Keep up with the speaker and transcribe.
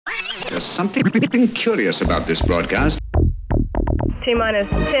There's something curious about this broadcast. T-minus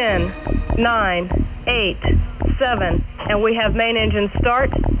 10, 9, 8, 7, and we have main engine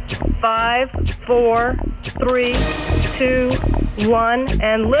start. 5, 4, 3, 2, 1,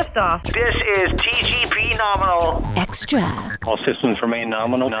 and liftoff. This is TGP Nominal. Extra. All systems remain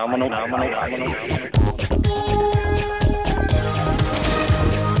nominal.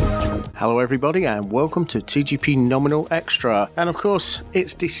 Hello everybody and welcome to TGP Nominal Extra. And of course,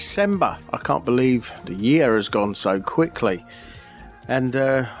 it's December. I can't believe the year has gone so quickly. And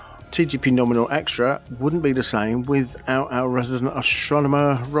TGP Nominal Extra wouldn't be the same without our resident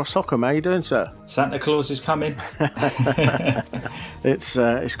astronomer, Ross Hockham. How you doing, sir? Santa Claus is coming.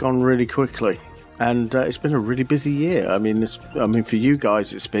 It's gone really quickly. And it's been a really busy year. I mean, for you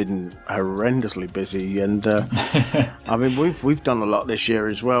guys, it's been horrendously busy. And I mean, we've done a lot this year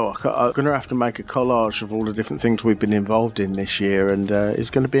as well. I'm going to have to make a collage of all the different things we've been involved in this year, and it's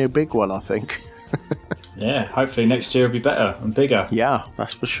going to be a big one, I think. Yeah, hopefully next year will be better and bigger. Yeah,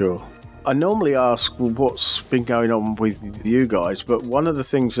 that's for sure. I normally ask what's been going on with you guys, but one of the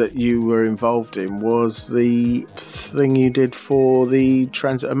things that you were involved in was the thing you did for the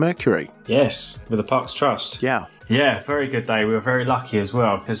Transit of Mercury. Yes, with the Parks Trust. Yeah. Yeah, very good day. We were very lucky as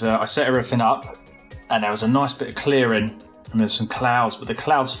well because I set everything up and there was a nice bit of clearing and there's some clouds, but the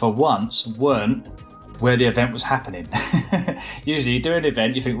clouds for once weren't where the event was happening. Usually you do an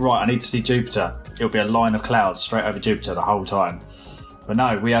event, you think, right, I need to see Jupiter. It'll be a line of clouds straight over Jupiter the whole time. But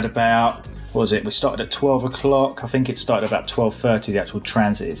no, we had about, what was it? We started at 12 o'clock. I think it started about 12:30, the actual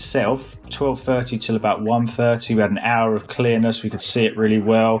transit itself. 12:30 till about 1:30. We had an hour of clearness. We could see it really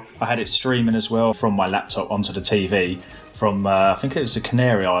well. I had it streaming as well from my laptop onto the TV from, I think it was the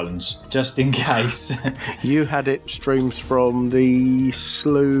Canary Islands, just in case. You had it streamed from the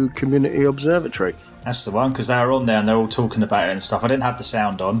Slough Community Observatory. That's the one, because they were on there and they're all talking about it and stuff. I didn't have the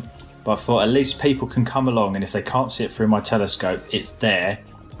sound on. But I thought at least people can come along, and if they can't see it through my telescope, it's there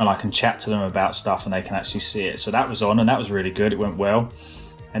and I can chat to them about stuff and they can actually see it. So that was on and that was really good. It went well.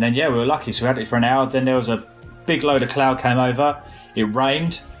 And then, yeah, we were lucky. So we had it for an hour. Then there was a big load of cloud came over. It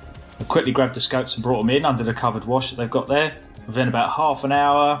rained. I quickly grabbed the scopes and brought them in under the covered wash that they've got there. Within about half an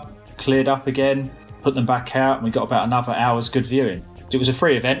hour, cleared up again, put them back out, and we got about another hour's good viewing. It was a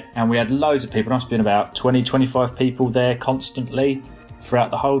free event and we had loads of people. There must have been about 20, 25 people there constantly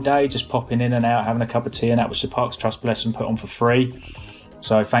throughout the whole day, just popping in and out, having a cup of tea and that, which the Parks Trust bless and put on for free.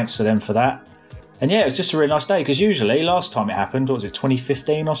 So thanks to them for that. And yeah, it was just a really nice day because usually last time it happened, what was it,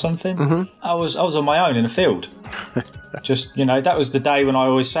 2015 or something? Mm-hmm. I was on my own in a field. Just, you know, that was the day when I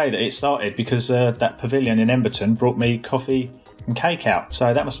always say that it started because that pavilion in Emberton brought me coffee and cake out.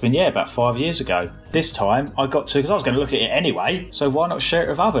 So that must have been, about 5 years ago. This time I got to, because I was going to look at it anyway, so why not share it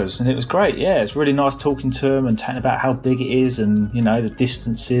with others? And it was great. Yeah, it's really nice talking to them and chatting about how big it is and, you know, the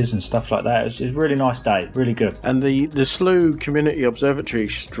distances and stuff like that. It was a really nice day, really good. And the Slough Community Observatory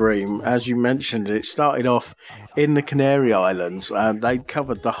stream, as you mentioned, it started off in the Canary Islands and they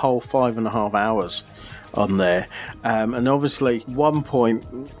covered the whole 5.5 hours on there. And obviously, one point,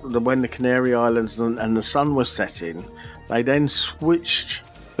 when the Canary Islands and the sun was setting, they then switched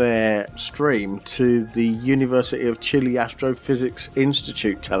their stream to the University of Chile Astrophysics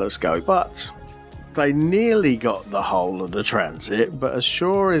Institute telescope. But they nearly got the whole of the transit, but as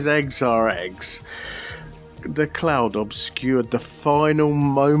sure as eggs are eggs, the cloud obscured the final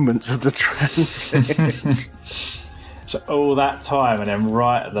moments of the transit. So all that time and then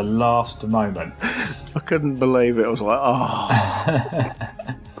right at the last moment. I couldn't believe it. I was like, oh.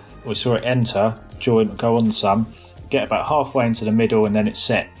 We saw it enter, join, go on some, get about halfway into the middle and then it's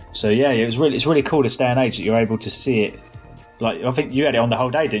set. So yeah, it's really cool this day and age that you're able to see it. Like, I think you had it on the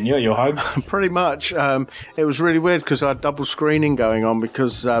whole day, didn't you, at your home? Pretty much. It was really weird because I had double screening going on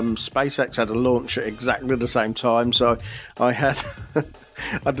because SpaceX had a launch at exactly the same time. So I had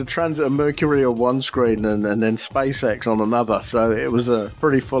the Transit of Mercury on one screen and then SpaceX on another. So it was a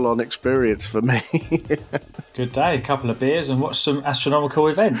pretty full-on experience for me. Good day, a couple of beers and watch some astronomical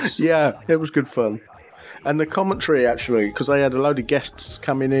events. Yeah, it was good fun. And the commentary, actually, because they had a load of guests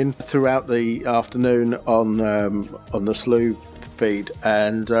coming in throughout the afternoon on the Slough feed,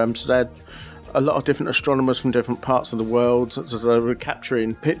 and so they had a lot of different astronomers from different parts of the world. So they were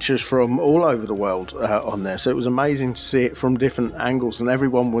capturing pictures from all over the world on there. So it was amazing to see it from different angles, and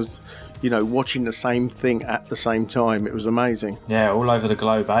everyone was, you know, watching the same thing at the same time. It was amazing. Yeah, all over the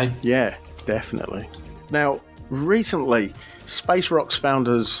globe, eh? Yeah, definitely. Now, recently, Space Rocks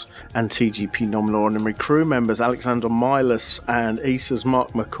founders and TGP nominal honorary crew members Alexander Milas and ESA's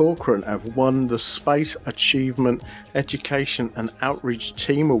Mark McCaughrean have won the Space Achievement Education and Outreach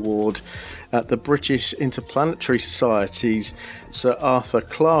Team Award at the British Interplanetary Society's Sir Arthur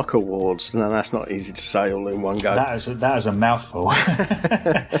Clarke Awards. Now, that's not easy to say all in one go. That is a mouthful.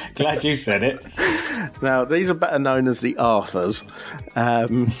 Glad you said it. Now, these are better known as the Arthurs,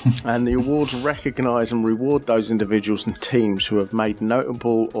 and the awards recognise and reward those individuals and teams who have made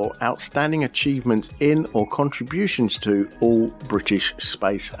notable or outstanding achievements in or contributions to all British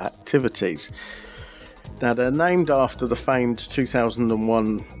space activities. Now, they're named after the famed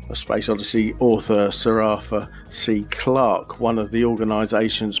 2001 A Space Odyssey author Sir Arthur C. Clarke, one of the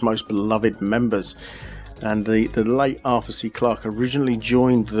organisation's most beloved members. And the late Arthur C. Clarke originally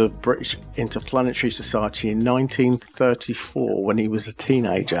joined the British Interplanetary Society in 1934 when he was a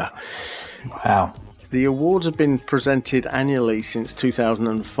teenager. Wow. The awards have been presented annually since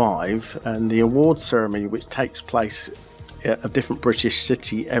 2005, and the awards ceremony, which takes place at a different British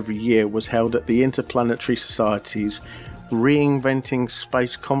city every year, was held at the Interplanetary Society's Reinventing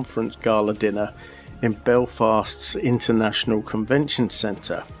Space Conference Gala Dinner in Belfast's International Convention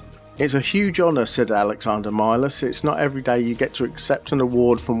Centre. It's a huge honour, said Alexander Milas. It's not every day you get to accept an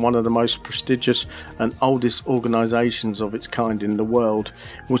award from one of the most prestigious and oldest organisations of its kind in the world,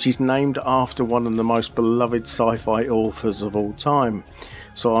 which is named after one of the most beloved sci-fi authors of all time.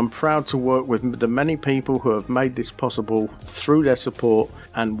 So I'm proud to work with the many people who have made this possible through their support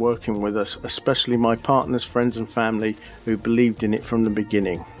and working with us, especially my partners, friends and family who believed in it from the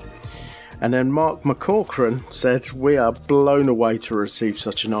beginning. And then Mark McCaughrean said, "We are blown away to receive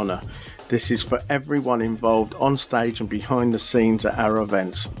such an honour. This is for everyone involved on stage and behind the scenes at our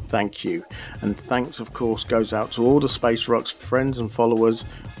events. Thank you." And thanks, of course, goes out to all the Space Rocks friends and followers,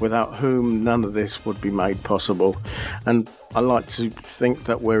 without whom none of this would be made possible. And I like to think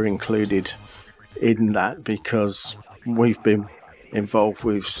that we're included in that because we've been involved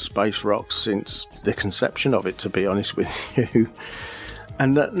with Space Rocks since the conception of it, to be honest with you.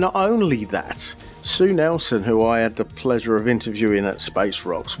 And not only that, Sue Nelson, who I had the pleasure of interviewing at Space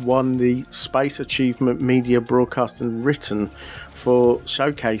Rocks, won the Space Achievement Media Broadcast and Written for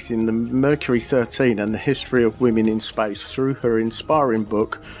showcasing the Mercury 13 and the history of women in space through her inspiring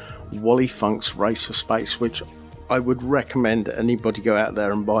book, Wally Funk's Race for Space, which I would recommend anybody go out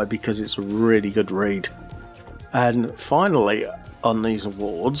there and buy because it's a really good read. And finally, on these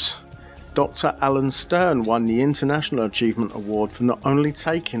awards, Dr. Alan Stern won the International Achievement Award for not only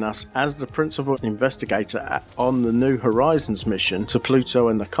taking us as the principal investigator on the New Horizons mission to Pluto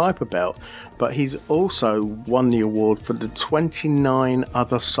and the Kuiper Belt, but he's also won the award for the 29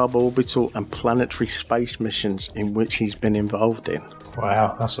 other suborbital and planetary space missions in which he's been involved in.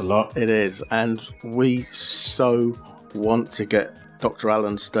 Wow, that's a lot. It is, and we so want to get Dr.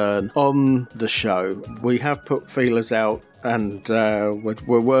 Alan Stern on the show. We have put feelers out and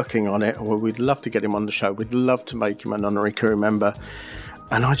we're working on it. We'd love to get him on the show. We'd love to make him an honorary crew member.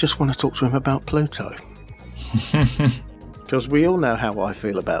 And I just want to talk to him about Pluto. Because we all know how I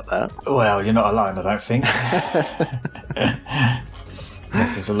feel about that. Well, you're not alone, I don't think.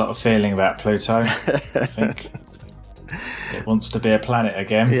 Yes, there's a lot of feeling about Pluto, I think. It wants to be a planet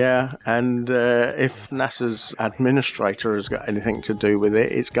again. Yeah, and if NASA's administrator has got anything to do with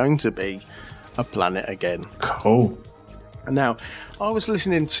it, it's going to be a planet again. Cool. Now, I was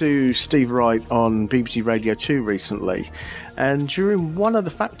listening to Steve Wright on BBC Radio 2 recently, and during one of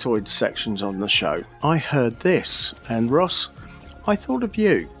the factoid sections on the show, I heard this. And Ross, I thought of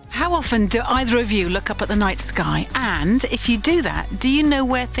you. How often do either of you look up at the night sky? And if you do that, do you know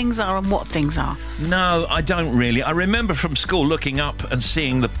where things are and what things are? No, I don't really. I remember from school looking up and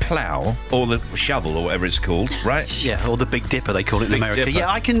seeing the plough, or the shovel, or whatever it's called, right? Yeah, or the Big Dipper, they call it in America. Dipper. Yeah,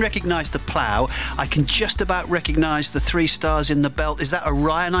 I can recognise the plough. I can just about recognise the 3 stars in the belt. Is that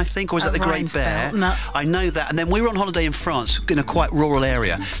Orion, I think, or is that the Orion's Great Bear? belt, no. I know that. And then we were on holiday in France, in a quite rural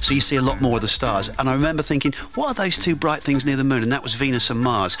area, so you see a lot more of the stars. And I remember thinking, what are those 2 bright things near the moon? And that was Venus and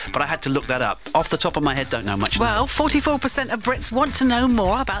Mars. But I had to look that up. Off the top of my head, don't know much. Well, 44% of Brits want to know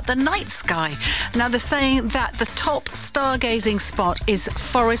more about the night sky. Now, they're saying that the top stargazing spot is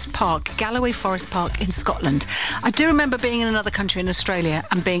Forest Park, Galloway Forest Park in Scotland. I do remember being in another country in Australia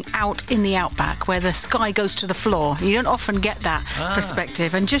and being out in the outback where the sky goes to the floor. You don't often get that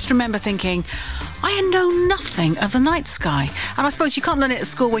perspective. And just remember thinking, I know nothing of the night sky. And I suppose you can't learn it at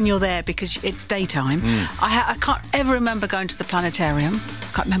school when you're there because it's daytime. I can't ever remember going to the planetarium.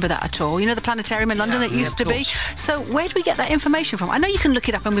 can't remember that at all. You know the planetarium in London that used to be? So where do we get that information from? I know you can look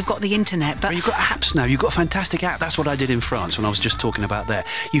it up and we've got the internet, but... Well, you've got apps now. You've got a fantastic app. That's what I did in France when I was just talking about there.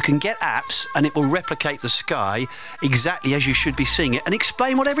 You can get apps and it will replicate the sky exactly as you should be seeing it and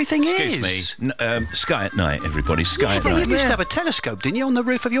explain what everything is. Excuse me. Sky at night, everybody. Sky at But night. you used to have a telescope, didn't you, on the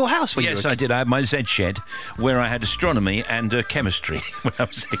roof of your house? When Yes, you were I did. I had my Z shed where I had astronomy and chemistry when I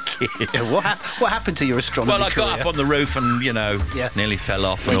was a kid. Yeah, what happened to your astronomy Well, I got career? up on the roof and, nearly fell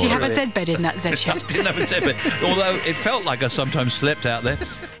off. Did you have a Z? Z bed in that Z shed? I didn't have a Z bed, although it felt like I sometimes slept out there.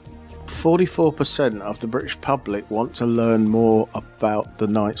 44% of the British public want to learn more about the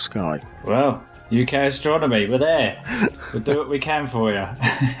night sky. Well, UK astronomy, we're there. We'll do what we can for you.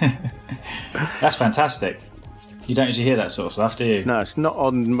 That's fantastic. You don't usually hear that sort of stuff, do you? No, it's not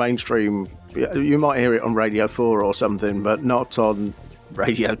on mainstream. You might hear it on Radio 4 or something, but not on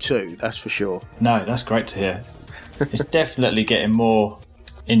Radio 2, that's for sure. No, that's great to hear. It's definitely getting more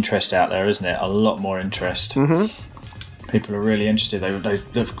interest out there, isn't it? A lot more interest. Mm-hmm. People are really interested.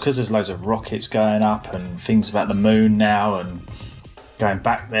 Because there's loads of rockets going up and things about the moon now and going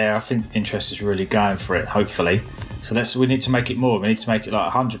back there. I think interest is really going for it, hopefully. So we need to make it more. We need to make it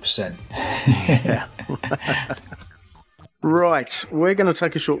like 100%. Yeah. Right, we're going to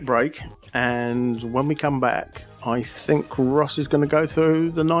take a short break, and when we come back, I think Ross is going to go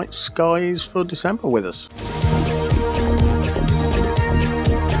through the night skies for December with us.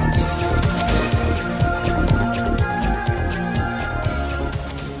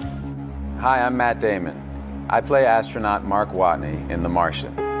 Hi, I'm Matt Damon. I play astronaut Mark Watney in The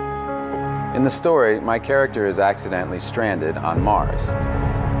Martian. In the story, my character is accidentally stranded on Mars.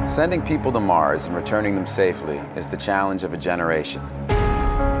 Sending people to Mars and returning them safely is the challenge of a generation.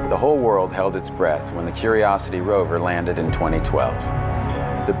 The whole world held its breath when the Curiosity rover landed in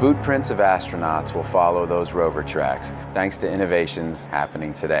 2012. The boot prints of astronauts will follow those rover tracks, thanks to innovations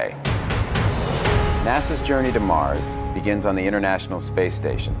happening today. NASA's journey to Mars begins on the International Space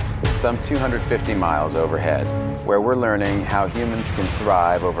Station, some 250 miles overhead, where we're learning how humans can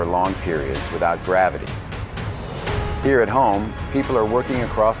thrive over long periods without gravity. Here at home, people are working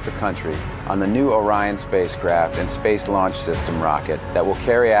across the country on the new Orion spacecraft and Space Launch System rocket that will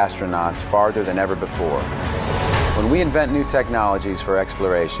carry astronauts farther than ever before. When we invent new technologies for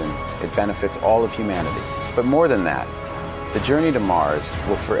exploration, it benefits all of humanity. But more than that, the journey to Mars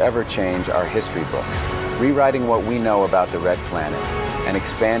will forever change our history books, rewriting what we know about the Red Planet and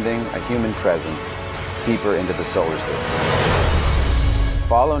expanding a human presence deeper into the solar system.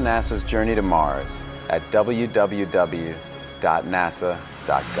 Follow NASA's journey to Mars at www.nasa.gov.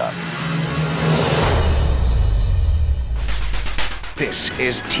 This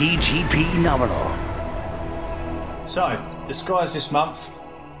is TGP Nominal. So, the skies this month.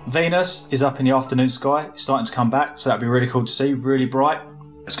 Venus is up in the afternoon sky. It's starting to come back, so that'd be really cool to see. Really bright.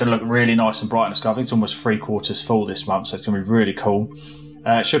 It's going to look really nice and bright in the sky. I think it's almost 3/4 full this month, so it's going to be really cool.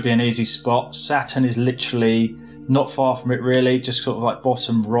 It should be an easy spot. Saturn is literally not far from it, really, just sort of like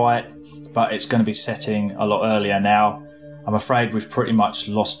bottom right, but it's going to be setting a lot earlier now. I'm afraid we've pretty much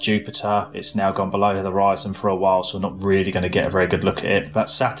lost Jupiter. It's now gone below the horizon for a while, so we're not really going to get a very good look at it. But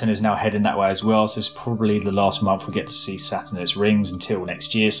Saturn is now heading that way as well, so it's probably the last month we get to see Saturn in its rings until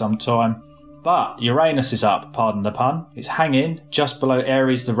next year sometime. But Uranus is up, pardon the pun. It's hanging just below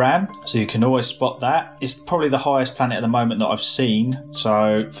Aries the Ram, so you can always spot that. It's probably the highest planet at the moment that I've seen,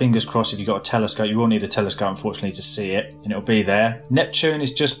 so fingers crossed if you've got a telescope. You will need a telescope, unfortunately, to see it, and it'll be there. Neptune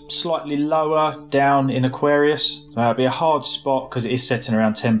is just slightly lower down in Aquarius, so it'll be a hard spot because it is setting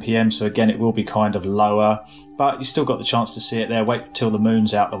around 10 p.m, so again, it will be kind of lower, but you still got the chance to see it there. Wait till the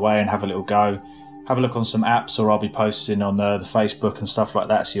moon's out the way and have a little go. Have a look on some apps, or I'll be posting on the Facebook and stuff like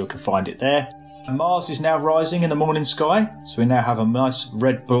that, so you can find it there. Mars is now rising in the morning sky, so we now have a nice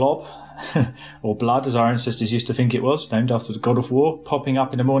red blob, or blood as our ancestors used to think it was, named after the god of war, popping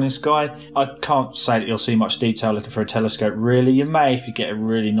up in the morning sky. I can't say that you'll see much detail looking for a telescope, really. You may if you get a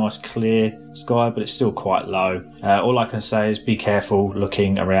really nice clear sky, but it's still quite low. All I can say is be careful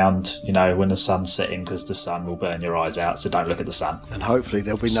looking around, when the sun's setting, because the sun will burn your eyes out, so don't look at the sun. And hopefully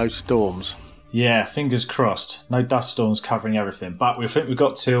there'll be no storms. Yeah, fingers crossed. No dust storms covering everything. But we think we've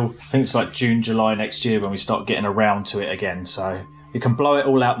got till, I think it's like June, July next year when we start getting around to it again. So we can blow it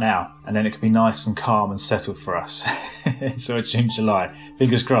all out now, and then it can be nice and calm and settled for us. So June, July.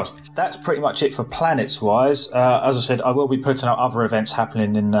 Fingers crossed. That's pretty much it for planets-wise. As I said, I will be putting out other events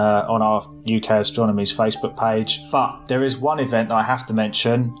happening on our UK Astronomy's Facebook page. But there is one event that I have to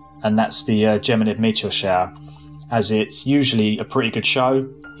mention, and that's the Geminid Meteor Shower, as it's usually a pretty good show.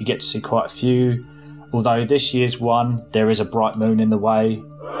 You get to see quite a few, although this year's one, there is a bright moon in the way.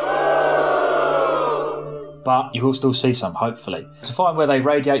 but you will still see some, hopefully. To find where they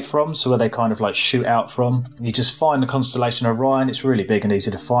radiate from, so where they kind of like shoot out from, you just find the constellation Orion. It's really big and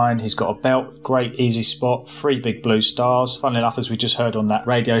easy to find. He's got a belt, great easy spot, 3 big blue stars. Funnily enough, as we just heard on that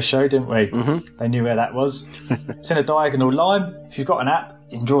radio show, didn't we? Mm-hmm. They knew where that was. It's in a diagonal line. If you've got an app,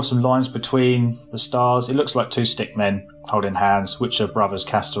 you can draw some lines between the stars. It looks like 2 stick men holding hands, which are brothers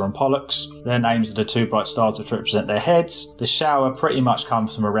Castor and Pollux. Their names are the 2 bright stars which represent their heads. The shower pretty much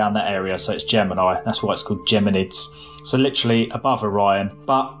comes from around that area, so it's Gemini. That's why it's called Geminids. So literally above Orion.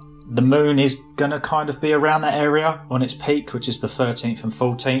 But the moon is going to kind of be around that area on its peak, which is the 13th and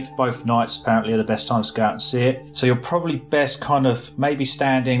 14th. Both nights apparently are the best times to go out and see it. So you're probably best kind of maybe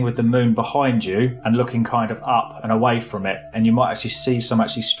standing with the moon behind you and looking kind of up and away from it. And you might actually see some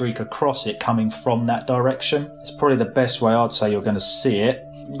actually streak across it coming from that direction. It's probably the best way I'd say you're going to see it.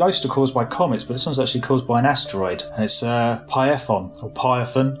 Most are caused by comets, but this one's actually caused by an asteroid, and it's Python or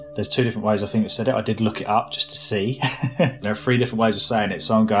Python. There's 2 different ways I think it said it. I did look it up just to see. There are 3 different ways of saying it,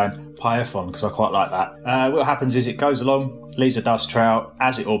 so I'm going Python because I quite like that. What happens is it goes along, leaves a dust trail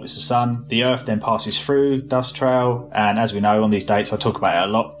as it orbits the sun. The Earth then passes through dust trail, and as we know on these dates, I talk about it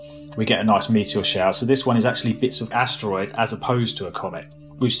a lot, we get a nice meteor shower. So this one is actually bits of asteroid as opposed to a comet.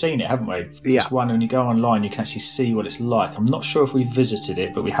 We've seen it, haven't we? Yeah. It's one when you go online, you can actually see what it's like. I'm not sure if we've visited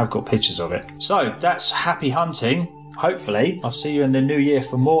it, but we have got pictures of it. So that's happy hunting. Hopefully, I'll see you in the new year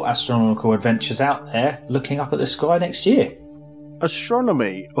for more astronomical adventures out there, looking up at the sky next year.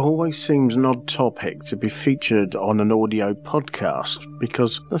 Astronomy always seems an odd topic to be featured on an audio podcast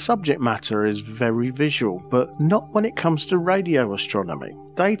because the subject matter is very visual, but not when it comes to radio astronomy.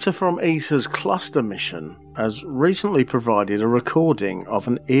 Data from ESA's cluster mission has recently provided a recording of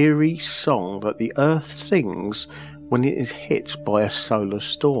an eerie song that the Earth sings when it is hit by a solar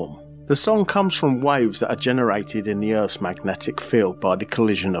storm. The song comes from waves that are generated in the Earth's magnetic field by the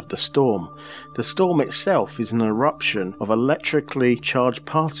collision of the storm. The storm itself is an eruption of electrically charged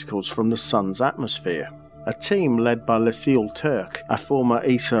particles from the Sun's atmosphere. A team led by Lucille Turk, a former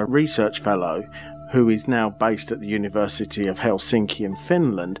ESA research fellow who is now based at the University of Helsinki in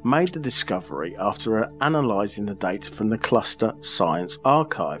Finland, made the discovery after analysing the data from the Cluster Science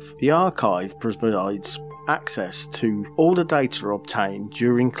Archive. The archive provides access to all the data obtained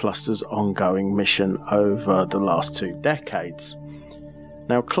during Cluster's ongoing mission over the last 2 decades.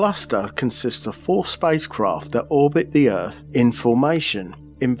 Now, Cluster consists of 4 spacecraft that orbit the Earth in formation,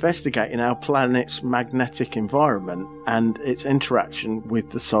 investigating our planet's magnetic environment and its interaction with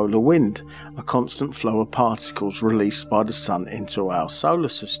the solar wind, a constant flow of particles released by the Sun into our solar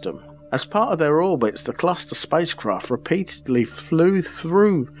system. As part of their orbits, the Cluster spacecraft repeatedly flew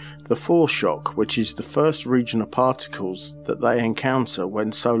through the foreshock, which is the first region of particles that they encounter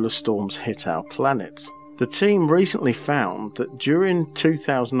when solar storms hit our planet. The team recently found that during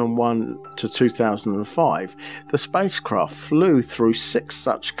 2001 to 2005, the spacecraft flew through 6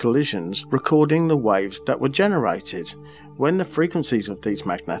 such collisions, recording the waves that were generated. When the frequencies of these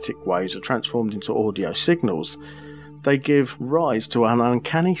magnetic waves are transformed into audio signals, they give rise to an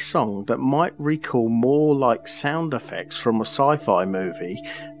uncanny song that might recall more like sound effects from a sci-fi movie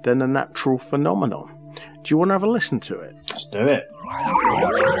than a natural phenomenon. Do you want to have a listen to it? Let's do it.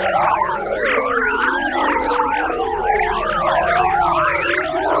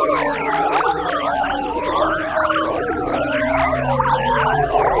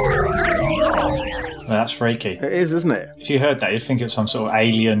 Well, that's freaky. It is, isn't it? If you heard that, you'd think it's some sort of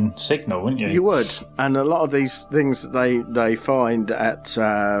alien signal, wouldn't you? You would. And a lot of these things that they find at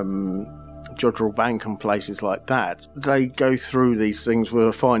Jodrell Bank and places like that, they go through these things with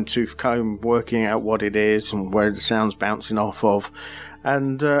a fine-tooth comb, working out what it is and where the sound's bouncing off of.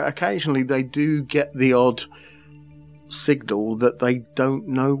 And occasionally they do get the odd signal that they don't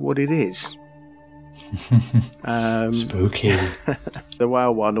know what it is. Spooky. The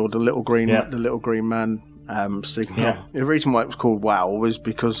WOW one, or the little green man signal. Yeah. The reason why it was called WOW was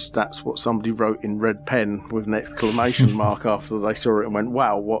because that's what somebody wrote in red pen with an exclamation mark after they saw it and went,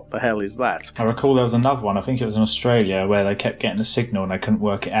 wow, what the hell is that? I recall there was another one, I think it was in Australia, where they kept getting the signal and they couldn't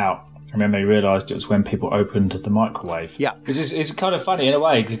work it out. And then they realised it was when people opened the microwave. Yeah. It's kind of funny in a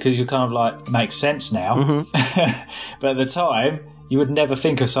way, because you're kind of like, it makes sense now. Mm-hmm. But at the time, you would never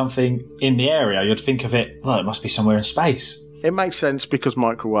think of something in the area. You'd think of it, well, it must be somewhere in space. It makes sense because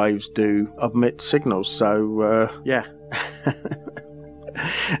microwaves do emit signals, so yeah.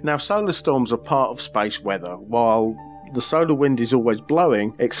 Now, solar storms are part of space weather, while the solar wind is always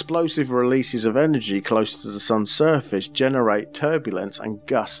blowing, explosive releases of energy close to the sun's surface generate turbulence and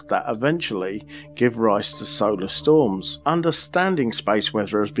gusts that eventually give rise to solar storms. Understanding space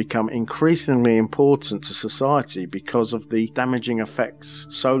weather has become increasingly important to society because of the damaging effects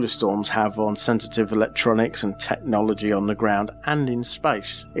solar storms have on sensitive electronics and technology on the ground and in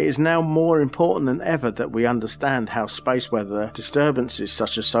space. It is now more important than ever that we understand how space weather disturbances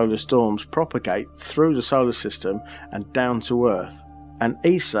such as solar storms propagate through the solar system and down to Earth. And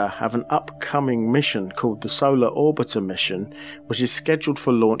ESA have an upcoming mission called the Solar Orbiter mission, which is scheduled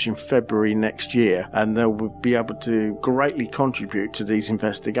for launch in February next year, and they will be able to greatly contribute to these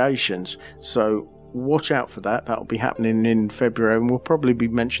investigations. So watch out for that. That'll be happening in February, and we'll probably be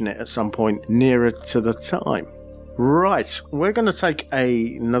mentioning it at some point nearer to the time. Right, we're going to take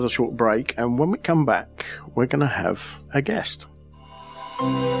another short break, and when we come back, we're going to have a guest.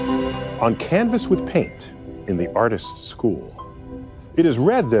 On canvas with paint in the artist's school, it is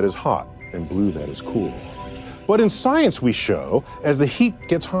red that is hot and blue that is cool. But in science we show, as the heat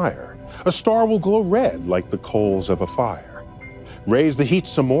gets higher, a star will glow red like the coals of a fire. Raise the heat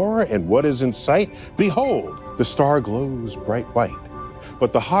some more, and what is in sight? Behold, the star glows bright white.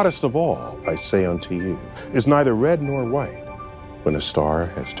 But the hottest of all, I say unto you, is neither red nor white, when a star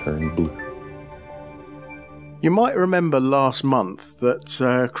has turned blue. You might remember last month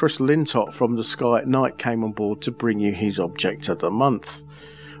that Chris Lintott from The Sky at Night came on board to bring you his Object of the Month.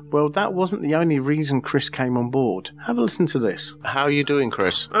 Well, that wasn't the only reason Chris came on board. Have a listen to this. How are you doing,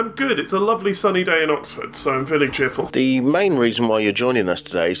 Chris? I'm good. It's a lovely sunny day in Oxford, so I'm feeling cheerful. The main reason why you're joining us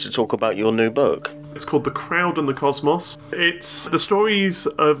today is to talk about your new book. It's called The Crowd and the Cosmos. It's the stories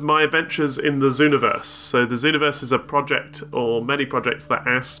of my adventures in the Zooniverse. So the Zooniverse is a project, or many projects, that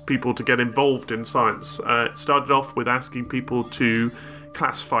ask people to get involved in science. It started off with asking people to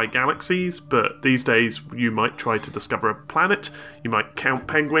classify galaxies, but these days you might try to discover a planet, you might count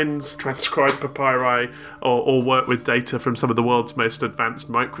penguins, transcribe papyri, or work with data from some of the world's most advanced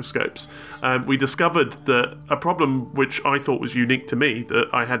microscopes. We discovered that a problem which I thought was unique to me, that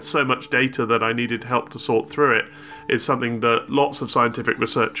I had so much data that I needed help to sort through it, is something that lots of scientific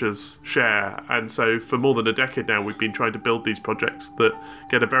researchers share. And so for more than a decade now, we've been trying to build these projects that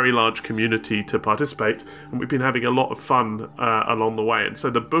get a very large community to participate, and we've been having a lot of fun along the way. And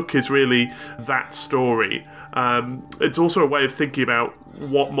so the book is really that story. It's also a way of thinking about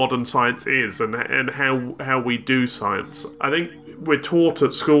what modern science is and how we do science. I think we're taught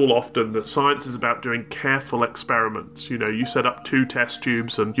at school often that science is about doing careful experiments. You know, you set up 2 test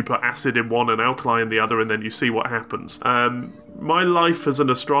tubes and you put acid in one and alkali in the other, and then you see what happens. My life as an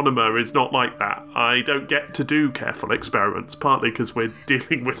astronomer is not like that. I don't get to do careful experiments, partly because we're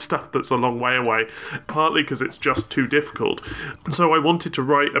dealing with stuff that's a long way away, partly because it's just too difficult. So I wanted to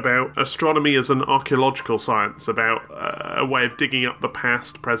write about astronomy as an archaeological science, about a way of digging up the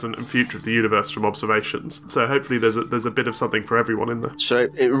past, present and future of the universe from observations. So hopefully there's a bit of something for everyone in there. So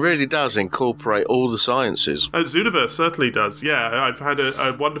it really does incorporate all the sciences. Zooniverse certainly does, yeah. I've had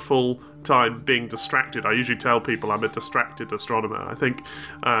a wonderful time being distracted. I usually tell people I'm a distracted astronomer. I think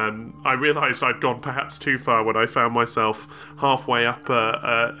I realised I'd gone perhaps too far when I found myself halfway up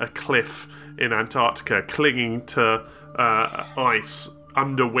a cliff in Antarctica, clinging to ice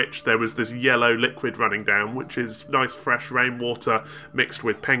under which there was this yellow liquid running down, which is nice fresh rainwater mixed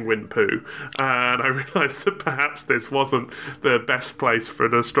with penguin poo. And I realised that perhaps this wasn't the best place for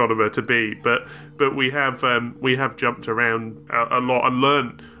an astronomer to be. But we have jumped around a lot and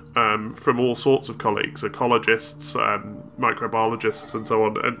learned from all sorts of colleagues, ecologists, microbiologists and so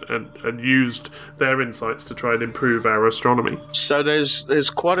on, and used their insights to try and improve our astronomy. So there's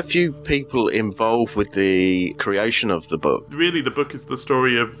quite a few people involved with the creation of the book. Really, the book is the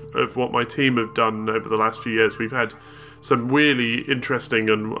story of what my team have done over the last few years. We've had some really interesting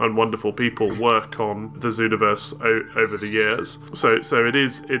and wonderful people work on the Zooniverse over the years. So it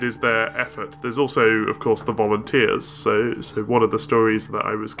is their effort. There's also, of course, the volunteers. So one of the stories that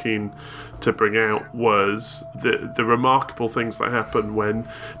I was keen to bring out was the remarkable things that happen when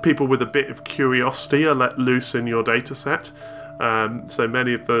people with a bit of curiosity are let loose in your data set. So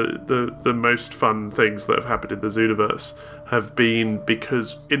many of the most fun things that have happened in the Zooniverse have been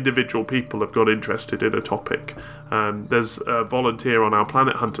because individual people have got interested in a topic. There's a volunteer on our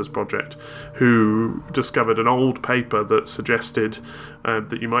Planet Hunters project who discovered an old paper that suggested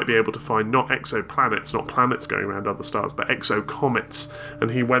that you might be able to find not exoplanets, not planets going around other stars, but exocomets. And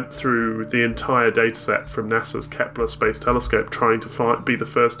he went through the entire dataset from NASA's Kepler Space Telescope trying to be the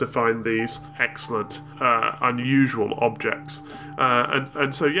first to find these excellent, unusual objects.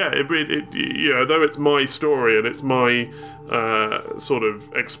 And so, yeah, it though it's my story and it's my sort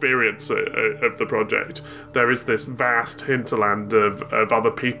of experience of the project. There is this vast hinterland of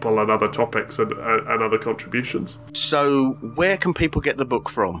other people and other topics and other contributions. So where can people get the book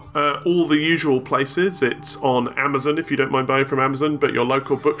from? All the usual places. It's on Amazon if you don't mind buying from Amazon, but your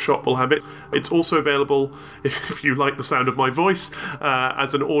local bookshop will have it. It's also available, if you like the sound of my voice,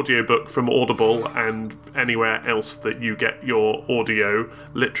 as an audiobook from Audible and anywhere else that you get your audio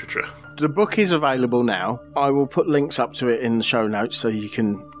literature. The book is available now. I will put links up to it in the show notes so you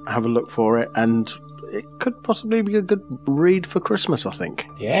can have a look for it, and it could possibly be a good read for Christmas, I think.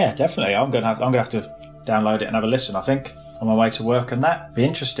 Yeah, definitely. I'm gonna have to download it and have a listen, I think, on my way to work, and that be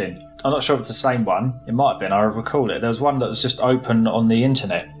interesting. I'm not sure if it's the same one. It might have been, I recall it. There was one that was just open on the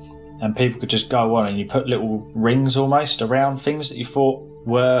internet, and people could just go on and you put little rings almost around things that you thought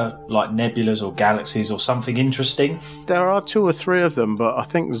were like nebulas or galaxies or something interesting. There are 2 or 3 of them, but I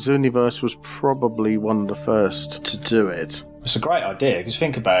think Zooniverse was probably one of the first to do it. It's a great idea, because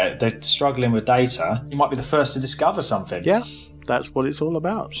think about it, they're struggling with data. You might be the first to discover something. Yeah, that's what it's all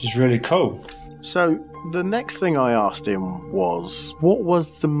about. Which is really cool. So the next thing I asked him was, what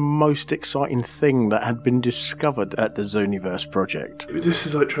was the most exciting thing that had been discovered at the Zooniverse project? This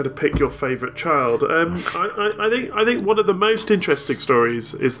is like trying to pick your favourite child. I think one of the most interesting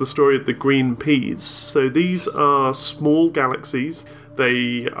stories is the story of the green peas. So these are small galaxies.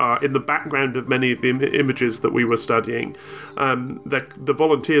 They are in the background of many of the images that we were studying. The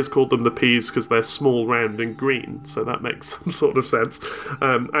volunteers called them the peas because they're small, round and green, so that makes some sort of sense.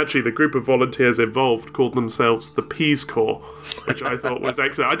 Actually, the group of volunteers involved called themselves the Peas Corps, which I thought was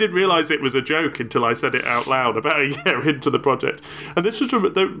excellent. I didn't realise it was a joke until I said it out loud about a year into the project. And this was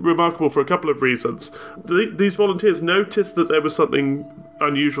remarkable for a couple of reasons. These volunteers noticed that there was something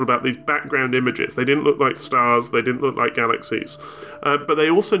unusual about these background images. They didn't look like stars, they didn't look like galaxies, but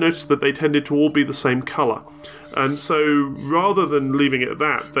they also noticed that they tended to all be the same colour. And so rather than leaving it at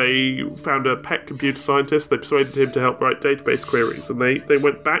that, they found a pet computer scientist. They persuaded him to help write database queries, and they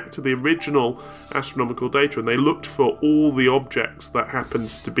went back to the original astronomical data and they looked for all the objects that happened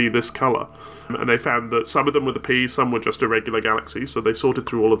to be this colour. And they found that some of them were the peas, some were just irregular galaxies, so they sorted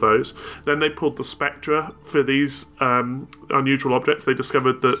through all of those. Then they pulled the spectra for these unusual objects. They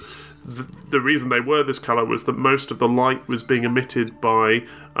discovered that the reason they were this colour was that most of the light was being emitted by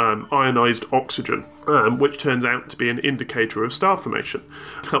ionised oxygen, which turns out to be an indicator of star formation.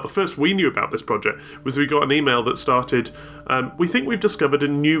 Now, the first we knew about this project was we got an email that started, we think we've discovered a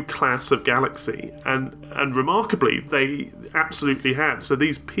new class of galaxy, and remarkably, they absolutely had. So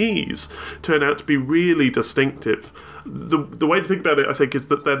these peas turn out to be really distinctive. The way to think about it, I think, is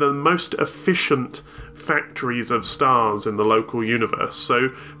that they're the most efficient factories of stars in the local universe. So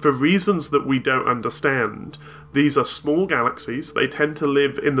for reasons that we don't understand, these are small galaxies. They tend to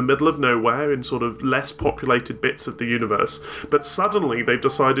live in the middle of nowhere in sort of less populated bits of the universe. But suddenly they've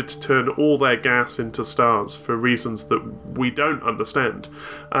decided to turn all their gas into stars for reasons that we don't understand.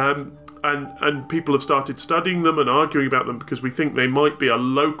 And people have started studying them and arguing about them because we think they might be a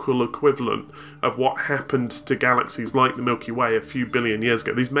local equivalent of what happened to galaxies like the Milky Way a few billion years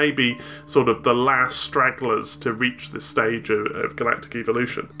ago. These may be sort of the last stragglers to reach this stage of galactic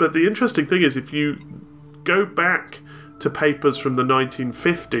evolution. But the interesting thing is, if you go back to papers from the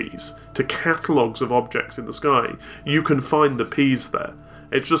 1950s, to catalogues of objects in the sky, you can find the peas there.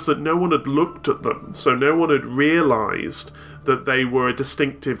 It's just that no one had looked at them, so no one had realised that they were a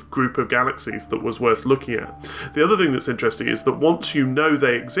distinctive group of galaxies that was worth looking at. The other thing that's interesting is that once you know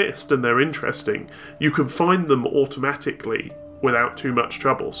they exist and they're interesting, you can find them automatically without too much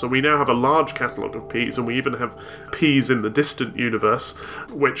trouble. So we now have a large catalogue of peas, and we even have peas in the distant universe,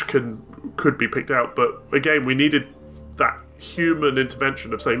 which could be picked out. But again, we needed that human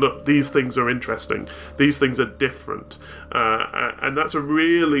intervention of saying, look, these things are interesting, these things are different, and that's a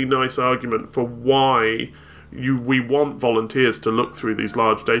really nice argument for why we want volunteers to look through these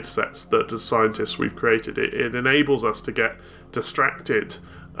large data sets that as scientists we've created. It enables us to get distracted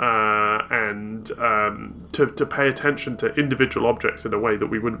and to pay attention to individual objects in a way that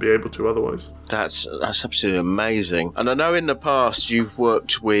we wouldn't be able to otherwise. That's absolutely amazing. And I know in the past you've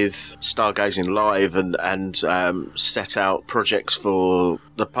worked with Stargazing Live and set out projects for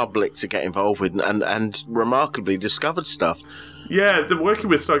the public to get involved with and remarkably discovered stuff. Yeah, working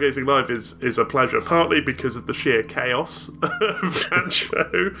with Stargazing Live is a pleasure, partly because of the sheer chaos of that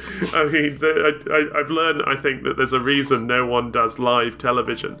show. I mean, I've learned, I think, that there's a reason no one does live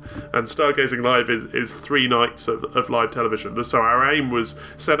television, and Stargazing Live is 3 nights of live television. So our aim was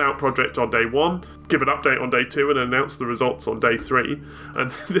set out project on day 1, give an update on day 2, and announce the results on day 3.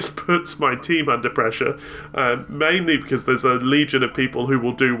 And this puts my team under pressure, mainly because there's a legion of people who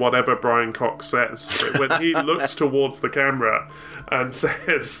will do whatever Brian Cox says. So when he looks towards the camera and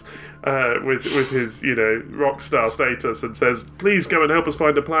says, with his, rock star status, and says, please go and help us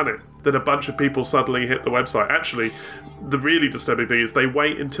find a planet, then a bunch of people suddenly hit the website. Actually, the really disturbing thing is they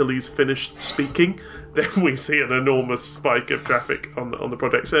wait until he's finished speaking, then we see an enormous spike of traffic on the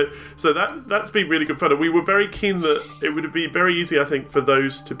project. So that's been really good fun, and we were very keen that it would be very easy, I think, for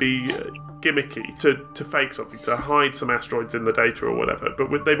those to be gimmicky, to fake something, to hide some asteroids in the data or whatever.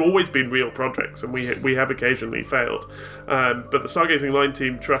 But they've always been real projects, and we have occasionally failed. But the Stargazing Line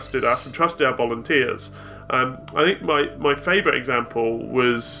team trusted us and trusted our volunteers. I think my favourite example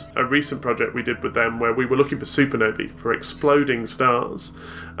was a recent project we did with them where we were looking for supernovae, for exploding stars.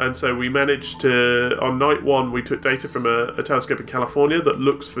 And so we managed to, on night 1, we took data from a telescope in California that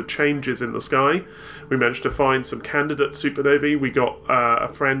looks for changes in the sky. We managed to find some candidate supernovae. We got a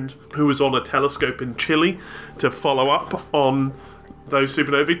friend who was on a telescope in Chile to follow up on those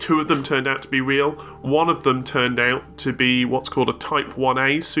supernovae. 2 of them turned out to be real. 1 of them turned out to be what's called a Type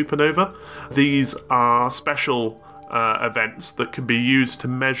 1a supernova. These are special events that can be used to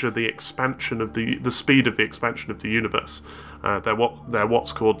measure the expansion of the speed of the expansion of the universe. They're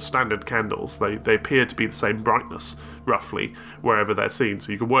what's called standard candles. They appear to be the same brightness, roughly, wherever they're seen,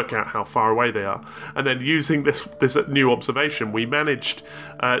 so you can work out how far away they are. And then using this new observation, we managed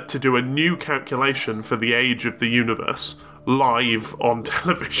to do a new calculation for the age of the universe live on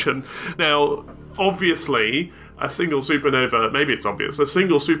television. Now, obviously, a single supernova, maybe it's obvious, a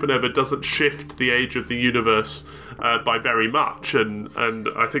single supernova doesn't shift the age of the universe by very much, and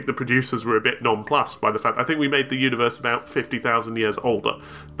I think the producers were a bit nonplussed by the fact, I think we made the universe about 50,000 years older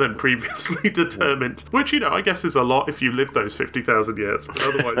than previously determined, which, I guess is a lot if you live those 50,000 years, but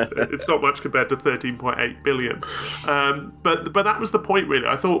otherwise it's not much compared to 13.8 billion. But that was the point, really.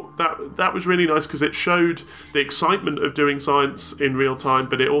 I thought that was really nice because it showed the excitement of doing science in real time,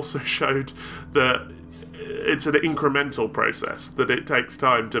 but it also showed that it's an incremental process, that it takes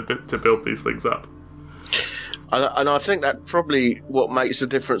time to build these things up. And I think that probably what makes the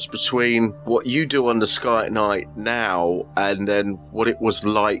difference between what you do on the Sky at Night now and then what it was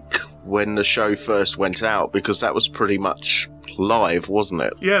like when the show first went out, because that was pretty much live, wasn't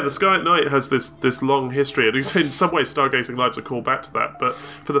it? Yeah, the Sky at Night has this long history, and in some ways Stargazing Live's a call back to that, but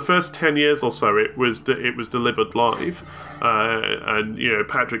for the first 10 years or so it was delivered live, and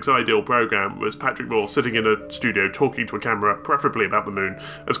Patrick's ideal program was Patrick Moore sitting in a studio talking to a camera, preferably about the moon,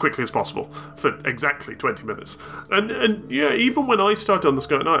 as quickly as possible for exactly 20 minutes. And even when I started on the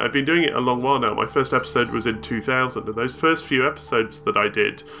Sky at Night, I've been doing it a long while now. My first episode was in 2000, and those first few episodes that I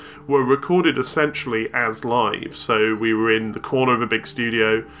did were recorded essentially as live. So we were in the corner of a big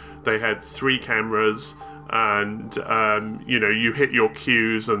studio. They had 3 cameras, and you hit your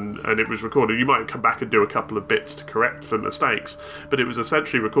cues, and it was recorded. You might come back and do a couple of bits to correct for mistakes, but it was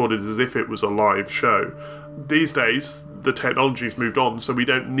essentially recorded as if it was a live show. These days, the technology's moved on, so we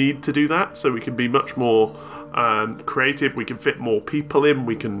don't need to do that. So we can be much more creative. We can fit more people in.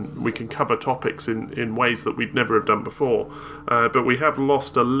 We can cover topics in ways that we'd never have done before. But we have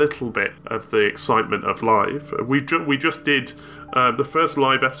lost a little bit of the excitement of live. We just did the first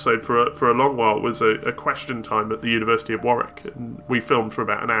live episode for a long while was a question time at the University of Warwick, and we filmed for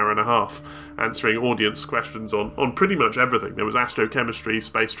about an hour and a half, answering audience questions on pretty much everything. There was astrochemistry,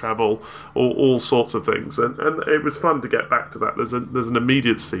 space travel, all sorts of things, and it was fun to get back to that. There's an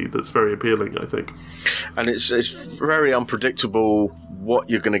immediacy that's very appealing, I think. And it's very unpredictable what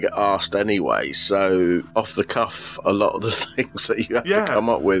you're going to get asked anyway, so off the cuff a lot of the things that you have to come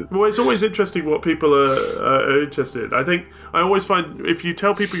up with. Well, it's always interesting what people are interested in. I think I always find if you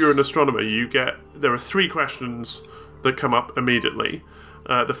tell people you're an astronomer, there are 3 questions that come up immediately.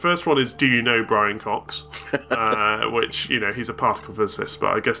 The first one is, do you know Brian Cox? Which, he's a particle physicist,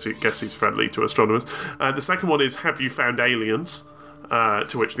 but I guess he's friendly to astronomers. The second one is, have you found aliens?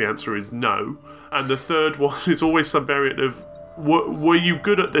 To which the answer is no. And the third one is always some variant of, were you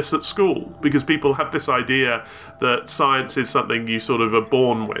good at this at school? Because people have this idea that science is something you sort of are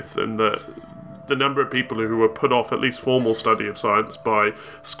born with, and that the number of people who were put off at least formal study of science by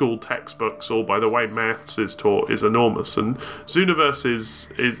school textbooks or by the way maths is taught is enormous. And Zooniverse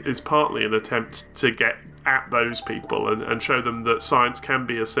is partly an attempt to get at those people and show them that science can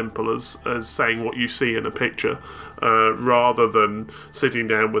be as simple as saying what you see in a picture, rather than sitting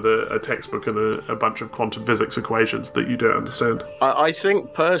down with a textbook and a bunch of quantum physics equations that you don't understand. I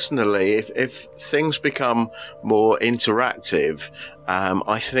think personally, if things become more interactive,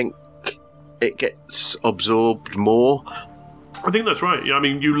 I think it gets absorbed more. I think that's right. I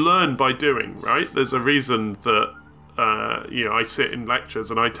mean, you learn by doing, right? There's a reason that I sit in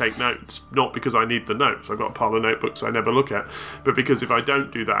lectures and I take notes, not because I need the notes. I've got a pile of notebooks I never look at, but because if I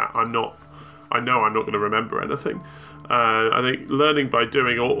don't do that, I know I'm not going to remember anything. I think learning by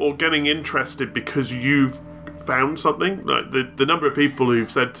doing or getting interested because you've found something, like the number of people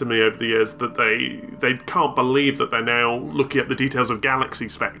who've said to me over the years that they can't believe that they're now looking at the details of galaxy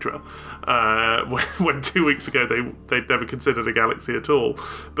spectra, when 2 weeks ago they'd never considered a galaxy at all.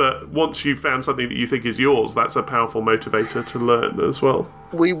 But once you've found something that you think is yours, that's a powerful motivator to learn as well.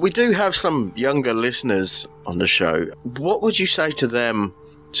 We do have some younger listeners on the show. What would you say to them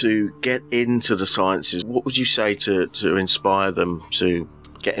to get into the sciences? What would you say to inspire them to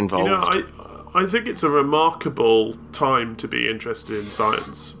get involved? I think it's a remarkable time to be interested in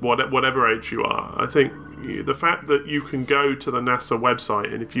science, whatever age you are. I think the fact that you can go to the NASA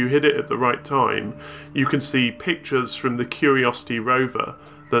website, and if you hit it at the right time, you can see pictures from the Curiosity rover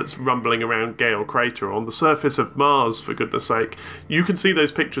that's rumbling around Gale Crater on the surface of Mars, for goodness sake. You can see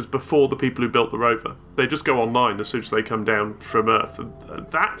those pictures before the people who built the rover. They just go online as soon as they come down from Earth. And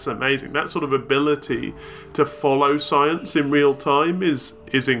that's amazing. That sort of ability to follow science in real time is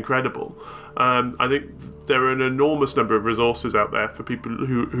incredible. I think there are an enormous number of resources out there for people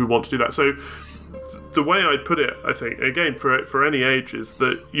who want to do that. So the way I'd put it, I think, again, for any age, is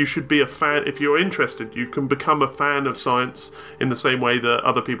that you should be a fan. If you're interested, you can become a fan of science in the same way that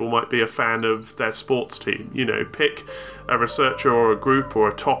other people might be a fan of their sports team. Pick a researcher or a group or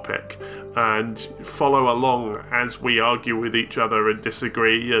a topic and follow along as we argue with each other and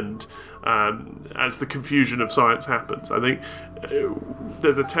disagree, and as the confusion of science happens. I think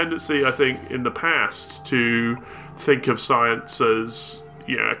there's a tendency, in the past to think of science as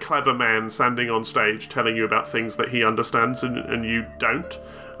a clever man standing on stage telling you about things that he understands and you don't.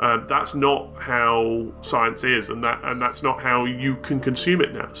 That's not how science is, and that's not how you can consume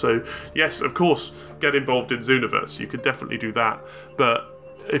it now. So yes, of course, get involved in Zooniverse. You could definitely do that, but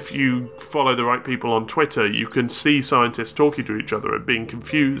if you follow the right people on Twitter, you can see scientists talking to each other and being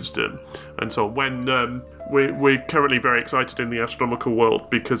confused and so on. When we're currently very excited in the astronomical world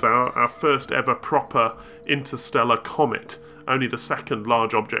because our first ever proper interstellar comet, only the second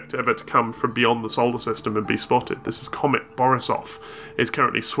large object ever to come from beyond the solar system and be spotted. This is Comet Borisov. It's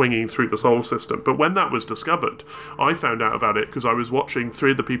currently swinging through the solar system. But when that was discovered, I found out about it because I was watching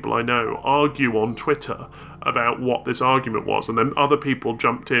three of the people I know argue on Twitter about what this argument was, and then other people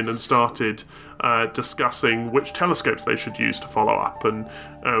jumped in and started discussing which telescopes they should use to follow up and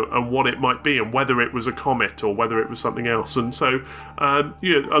what it might be and whether it was a comet or whether it was something else. And so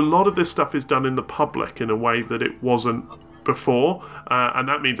a lot of this stuff is done in the public in a way that it wasn't before, and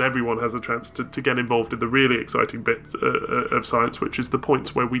that means everyone has a chance to get involved in the really exciting bits of science, which is the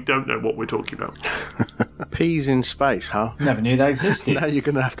points where we don't know what we're talking about. Peas in space, huh? Never knew they existed. Now you're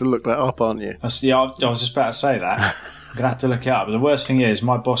going to have to look that up, aren't you? I was just about to say that. I'm going to have to look it up. But the worst thing is,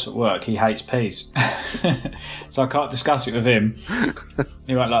 my boss at work, he hates peas. So I can't discuss it with him.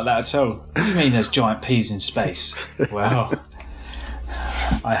 He won't like that at all. What do you mean there's giant peas in space? Well,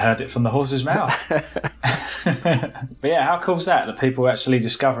 I heard it from the horse's mouth. But yeah, how cool is that people were actually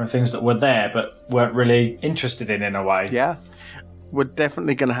discovering things that were there but weren't really interested in a way? Yeah. We're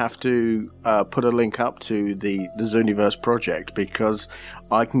definitely going to have to put a link up to the Zooniverse project, because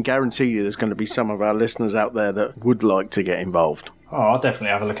I can guarantee you there's going to be some of our listeners out there that would like to get involved. Oh, I'll definitely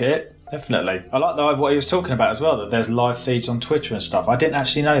have a look at it. Definitely. I like what he was talking about as well, that there's live feeds on Twitter and stuff. I didn't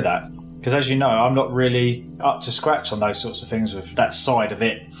actually know that. Because as you know, I'm not really up to scratch on those sorts of things with that side of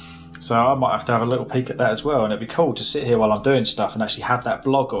it. So I might have to have a little peek at that as well. And it'd be cool to sit here while I'm doing stuff and actually have that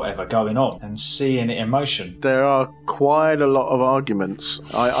blog or whatever going on and seeing it in motion. There are quite a lot of arguments.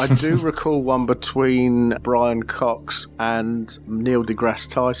 I do recall one between Brian Cox and Neil deGrasse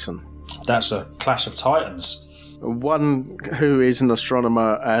Tyson. That's a clash of titans. One who is an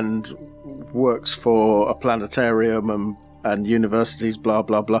astronomer and works for a planetarium and universities, blah,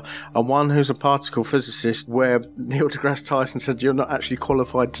 blah, blah. And one who's a particle physicist, where Neil deGrasse Tyson said, "You're not actually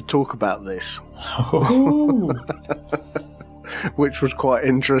qualified to talk about this." Which was quite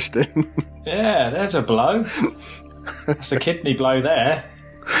interesting. Yeah, there's a blow. That's a kidney blow there.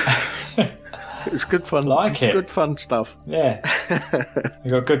 It's good fun. Like it. Good fun stuff. Yeah.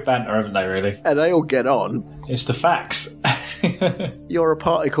 They've got good banter, haven't they, really? And they all get on. It's the facts. You're a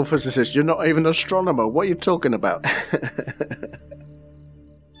particle physicist. You're not even an astronomer. What are you talking about?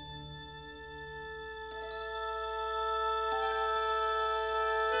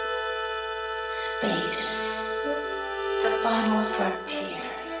 Space, the final frontier.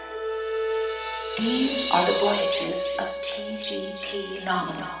 These are the voyages of TGP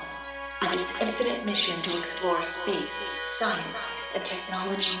Nominal and its infinite mission to explore space, science, and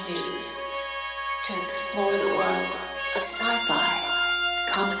technology news. To explore the world of sci-fi,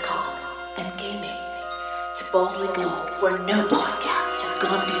 comic-cons, and gaming. To boldly go where no podcast has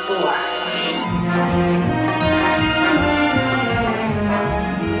gone before.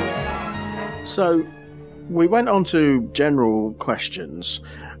 So, we went on to general questions,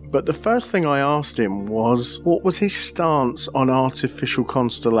 but the first thing I asked him was, what was his stance on artificial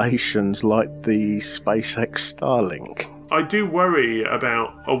constellations like the SpaceX Starlink? I do worry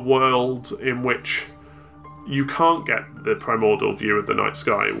about a world in which you can't get the primordial view of the night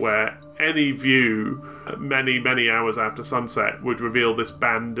sky, where any view many, many hours after sunset would reveal this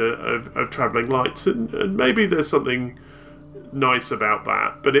band of travelling lights. And maybe there's something nice about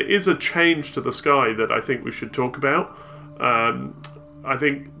that, but it is a change to the sky that I think we should talk about. I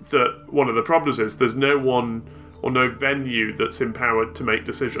think that one of the problems is there's no one or no venue that's empowered to make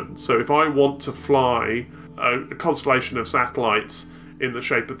decisions. So if I want to fly a constellation of satellites in the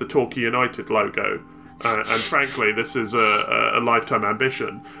shape of the Torquay United logo, and frankly this is a lifetime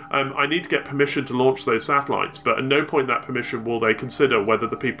ambition, I need to get permission to launch those satellites, but at no point in that permission will they consider whether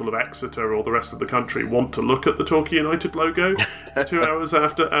the people of Exeter or the rest of the country want to look at the Torquay United logo 2 hours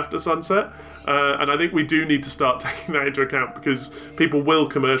after sunset. And I think we do need to start taking that into account, because people will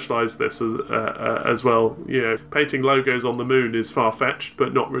commercialise this as well. You know, painting logos on the moon is far-fetched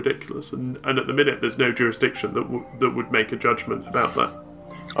but not ridiculous, and at the minute there's no jurisdiction that would make a judgment about that.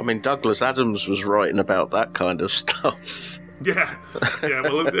 I mean, Douglas Adams was writing about that kind of stuff. Yeah.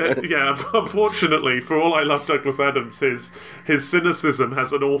 Well, unfortunately, for all I love Douglas Adams, his cynicism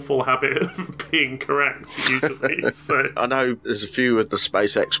has an awful habit of being correct, usually. So I know there's a few of the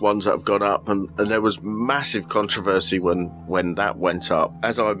SpaceX ones that have gone up, and there was massive controversy when that went up.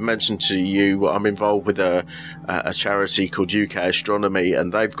 As I mentioned to you, I'm involved with a charity called UK Astronomy,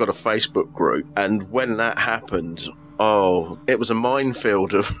 and they've got a Facebook group. And when that happened, it was a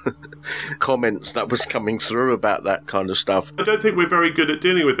minefield of comments that was coming through about that kind of stuff. I don't think we're very good at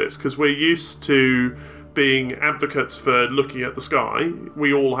dealing with this, because we're used to being advocates for looking at the sky.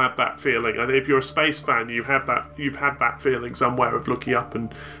 We all have that feeling. I think if you're a space fan, you've had that feeling somewhere of looking up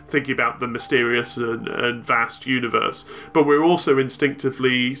and thinking about the mysterious and vast universe. But we're also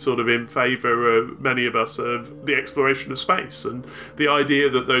instinctively sort of in favour, of many of us, of the exploration of space, and the idea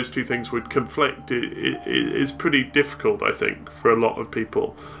that those two things would conflict is pretty difficult, I think, for a lot of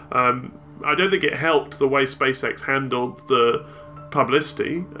people. I don't think it helped the way SpaceX handled the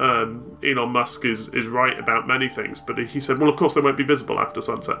publicity. Elon Musk is right about many things, but he said, well, of course they won't be visible after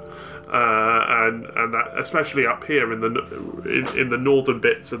sunset, and that, especially up here in the northern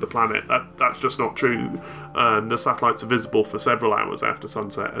bits of the planet, that's just not true. The satellites are visible for several hours after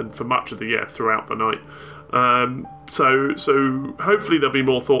sunset and for much of the year throughout the night. So hopefully they'll be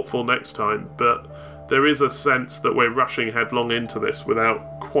more thoughtful next time, but there is a sense that we're rushing headlong into this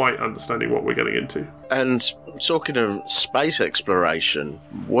without quite understanding what we're getting into. And talking of space exploration,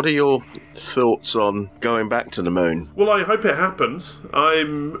 what are your thoughts on going back to the moon? Well, I hope it happens.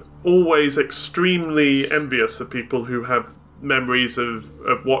 I'm always extremely envious of people who have memories of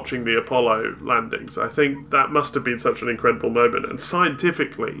watching the Apollo landings. I think that must have been such an incredible moment. And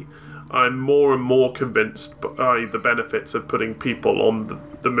scientifically, I'm more and more convinced by the benefits of putting people on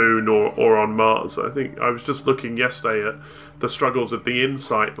the moon or on Mars. I think I was just looking yesterday at the struggles of the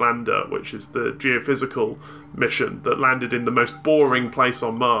InSight lander, which is the geophysical mission that landed in the most boring place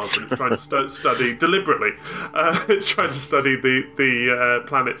on Mars, and it's trying to study deliberately. It's trying to study the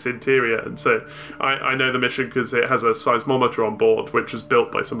planet's interior, and so I know the mission because it has a seismometer on board, which was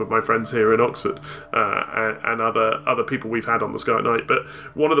built by some of my friends here in Oxford and other people we've had on the Sky at Night. But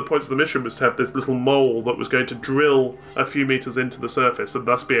one of the points of the mission was to have this little mole that was going to drill a few meters into the surface and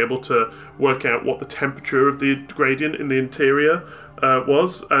thus be able to work out what the temperature of the gradient in the interior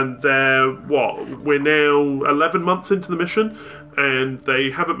was. And we're now 11 months into the mission, and they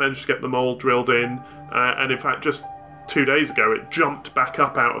haven't managed to get the mole drilled in, and in fact just 2 days ago it jumped back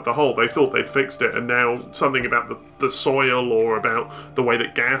up out of the hole. They thought they'd fixed it, and now something about the soil or about the way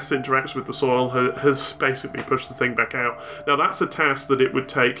that gas interacts with the soil has basically pushed the thing back out. Now that's a task that it would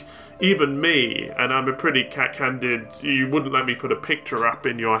take even me, and I'm a pretty cat-handed, you wouldn't let me put a picture up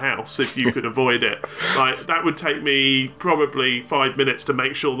in your house if you could avoid it. Like, that would take me probably 5 minutes to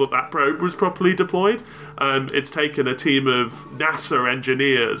make sure that probe was properly deployed. It's taken a team of NASA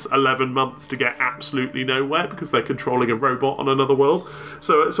engineers 11 months to get absolutely nowhere because they're controlling a robot on another world.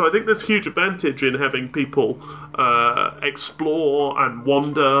 So I think there's huge advantage in having people explore and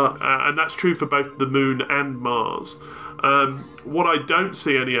wander, and that's true for both the Moon and Mars. What I don't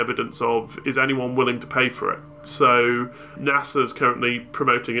see any evidence of is anyone willing to pay for it. So NASA's currently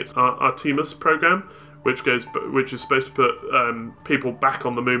promoting its Artemis program, which is supposed to put people back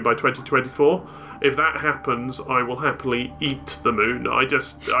on the Moon by 2024. If that happens, I will happily eat the Moon. I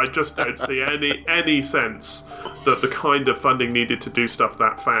just don't see any sense that the kind of funding needed to do stuff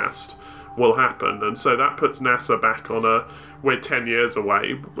that fast will happen, and so that puts NASA back on we're 10 years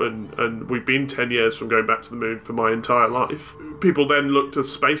away, and we've been 10 years from going back to the Moon for my entire life. People then look to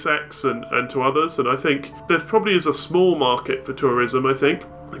SpaceX and to others, and I think there probably is a small market for tourism, I think.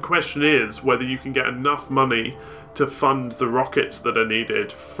 The question is whether you can get enough money to fund the rockets that are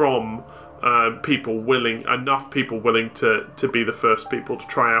needed from enough people willing to be the first people to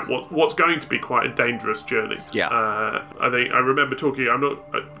try out what's going to be quite a dangerous journey. Yeah. I remember talking, I'm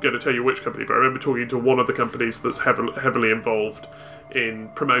not going to tell you which company, but I remember talking to one of the companies that's heavily involved in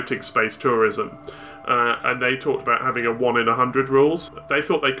promoting space tourism. And they talked about having a 1 in 100 rules. They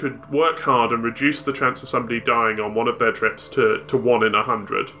thought they could work hard and reduce the chance of somebody dying on one of their trips to 1 in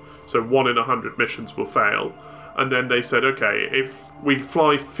 100. So 1 in 100 missions will fail. And then they said, okay, if we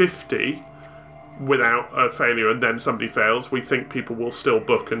fly 50 without a failure and then somebody fails, we think people will still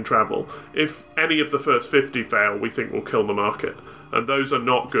book and travel. If any of the first 50 fail, we think we'll kill the market. And those are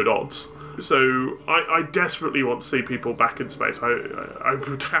not good odds. So I desperately want to see people back in space. I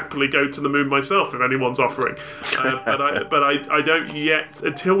would happily go to the Moon myself if anyone's offering. But I don't yet,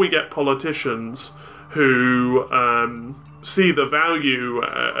 until we get politicians who see the value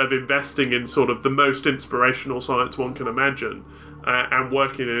of investing in sort of the most inspirational science one can imagine, and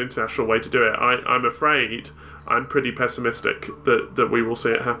working in an international way to do it, I'm afraid I'm pretty pessimistic that we will see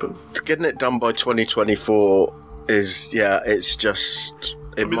it happen. Getting it done by 2024 is, it's just,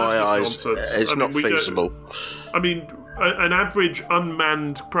 in my eyes, it's not feasible. I mean, an average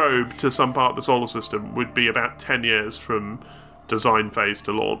unmanned probe to some part of the solar system would be about 10 years from design phase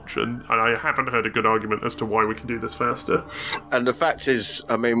to launch, and I haven't heard a good argument as to why we can do this faster. And the fact is,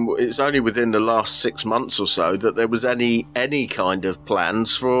 I mean, it's only within the last 6 months or so that there was any kind of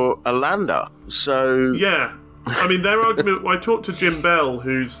plans for a lander. So yeah, I mean, their argument. I talked to Jim Bell,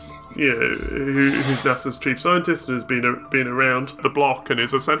 who's NASA's chief scientist and has been around the block and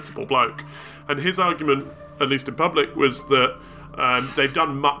is a sensible bloke, and his argument, at least in public, was that they've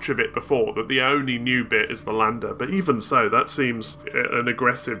done much of it before, that the only new bit is the lander. But even so, that seems an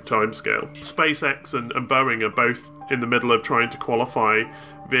aggressive timescale. SpaceX and Boeing are both in the middle of trying to qualify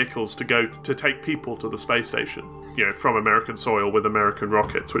vehicles to take people to the space station, from American soil with American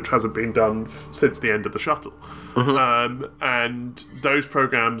rockets, which hasn't been done since the end of the shuttle. Mm-hmm. And those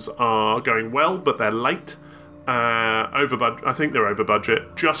programs are going well, but they're late. Over budget. I think they're over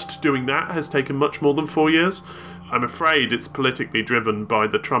budget. Just doing that has taken much more than 4 years. I'm afraid it's politically driven by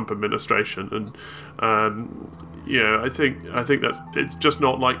the Trump administration, and I think it's just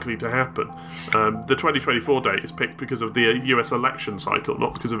not likely to happen. The 2024 date is picked because of the US election cycle,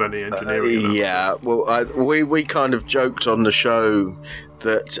 not because of any engineering. We kind of joked on the show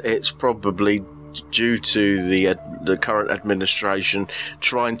that it's probably due to the current administration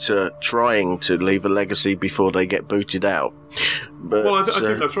trying to leave a legacy before they get booted out. But, I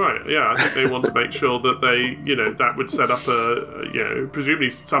think that's right. Yeah, I think they want to make sure that they, that would set up presumably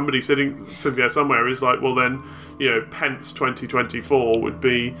somebody sitting there somewhere is like, well then, Pence 2024 would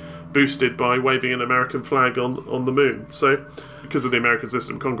be boosted by waving an American flag on the Moon. So, because of the American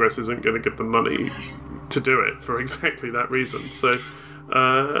system, Congress isn't going to give them money to do it for exactly that reason. So,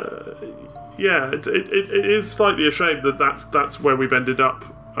 it is slightly a shame that that's where we've ended up,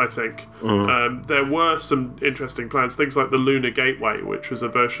 I think. There were some interesting plans, things like the Lunar Gateway, which was a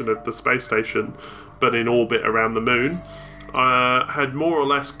version of the space station but in orbit around the Moon, had more or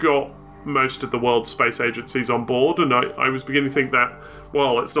less got most of the world's space agencies on board, and I was beginning to think that,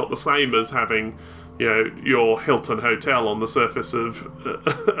 well, it's not the same as having your Hilton hotel on the surface of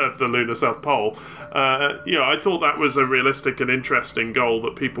the lunar South Pole. I thought that was a realistic and interesting goal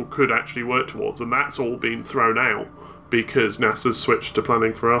that people could actually work towards, and that's all been thrown out because NASA's switched to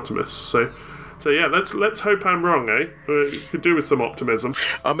planning for Artemis. So So yeah, let's hope I'm wrong, eh? Could do with some optimism.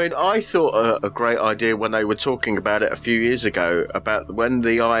 I mean, I thought a great idea when they were talking about it a few years ago, about when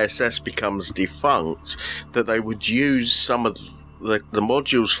the ISS becomes defunct, that they would use some of the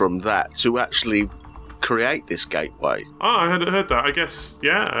modules from that to actually create this gateway. Oh, I hadn't heard that. I guess,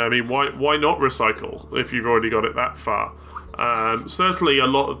 yeah, I mean, why not recycle if you've already got it that far? Certainly a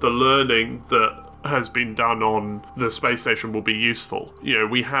lot of the learning that has been done on the space station will be useful. You know,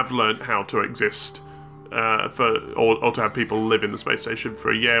 we have learned how to exist or to have people live in the space station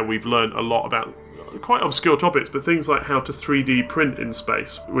for a year. We've learned a lot about quite obscure topics, but things like how to 3D print in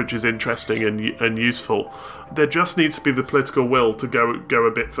space, which is interesting and useful. There just needs to be the political will to go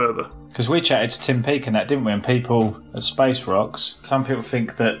a bit further. Because we chatted to Tim Peake and that, didn't we? And people at Space Rocks, some people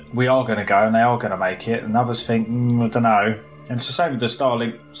think that we are going to go and they are going to make it, and others think, I don't know. And it's the same with the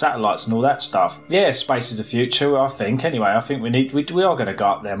Starlink satellites and all that stuff. Yeah, space is the future, I think. Anyway, I think we are going to go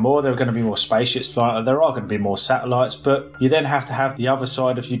up there more. There are going to be more spaceships flying. There are going to be more satellites. But you then have to have the other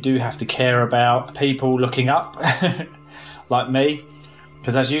side of you do have to care about people looking up, like me.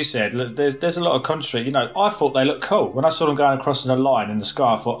 Because as you said, there's a lot of contrary. You know, I thought they looked cool. When I saw them going across in a line in the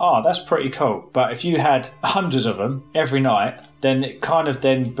sky, I thought, that's pretty cool. But if you had hundreds of them every night, then it kind of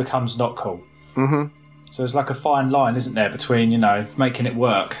then becomes not cool. Mm-hmm. So there's like a fine line, isn't there, between, you know, making it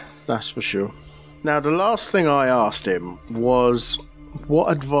work. That's for sure. Now, the last thing I asked him was, what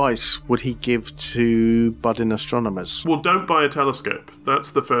advice would he give to budding astronomers? Well, don't buy a telescope.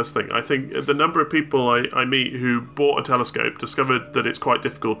 That's the first thing. I think the number of people I meet who bought a telescope, discovered that it's quite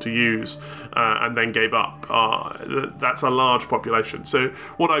difficult to use, and then gave up, that's a large population. So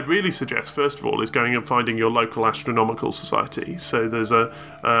what I'd really suggest, first of all, is going and finding your local astronomical society. So there's a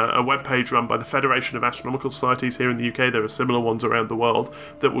webpage run by the Federation of Astronomical Societies here in the UK. There are similar ones around the world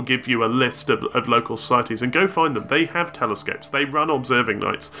that will give you a list of local societies, and go find them. They have telescopes. They run observing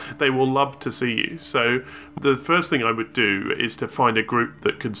nights. They will love to see you. So the first thing I would do is to find a group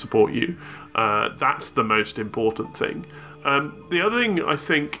that can support you. That's the most important thing. The other thing I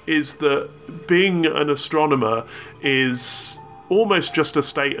think is that being an astronomer is almost just a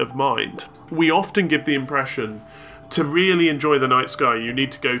state of mind. We often give the impression to really enjoy the night sky you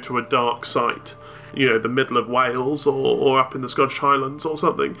need to go to a dark site, you know, the middle of Wales or up in the Scottish Highlands or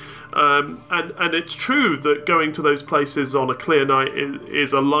something. And it's true that going to those places on a clear night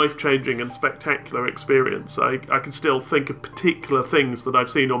is a life-changing and spectacular experience. I can still think of particular things that I've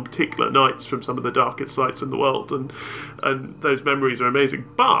seen on particular nights from some of the darkest sites in the world, and those memories are amazing.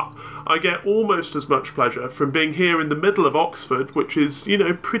 But I get almost as much pleasure from being here in the middle of Oxford, which is, you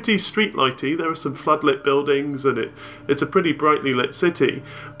know, pretty streetlighty. There are some floodlit buildings, and it's a pretty brightly lit city.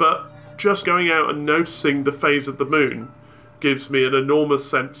 But just going out and noticing the phase of the moon gives me an enormous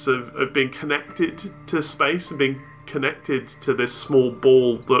sense of being connected to space and being connected to this small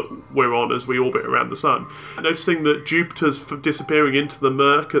ball that we're on as we orbit around the sun. Noticing that Jupiter's disappearing into the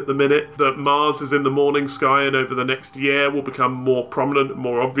murk at the minute, that Mars is in the morning sky and over the next year will become more prominent and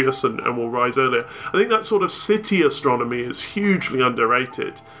more obvious and will rise earlier. I think that sort of city astronomy is hugely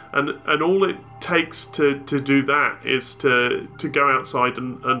underrated. And all it takes to do that is to go outside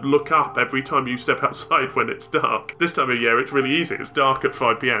and look up every time you step outside when it's dark. This time of year it's really easy. It's dark at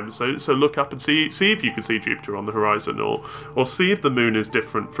 5 p.m. So look up and see if you can see Jupiter on the horizon, or see if the moon is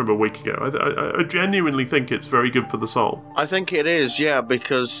different from a week ago. I genuinely think it's very good for the soul. I think it is, yeah,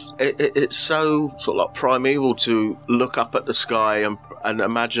 because it's so sort of like primeval to look up at the sky and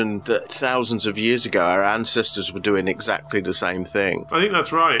imagine that thousands of years ago our ancestors were doing exactly the same thing. I think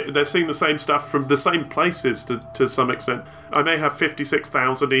that's right. They're seeing the same stuff from the same places to some extent. I may have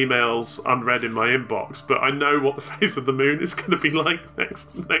 56,000 emails unread in my inbox, but I know what the phase of the moon is going to be like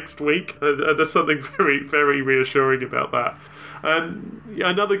next week. And there's something very, very reassuring about that.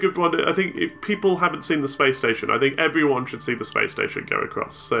 Another good one, I think if people haven't seen the space station, I think everyone should see the space station go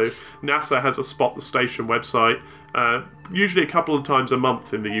across. So NASA has a Spot the Station website. Usually a couple of times a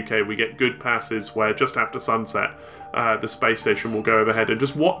month in the UK we get good passes where just after sunset the space station will go overhead, and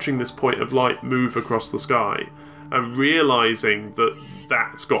just watching this point of light move across the sky and realising that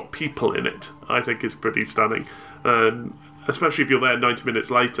that's got people in it, I think is pretty stunning. Especially if you're there 90 minutes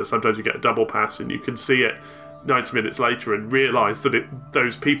later, sometimes you get a double pass and you can see it 90 minutes later and realise that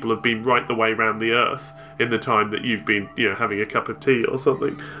those people have been right the way around the Earth in the time that you've been, you know, having a cup of tea or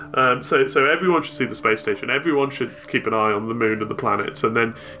something. So everyone should see the space station. Everyone should keep an eye on the moon and the planets, and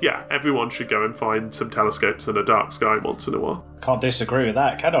then everyone should go and find some telescopes and a dark sky once in a while. Can't disagree with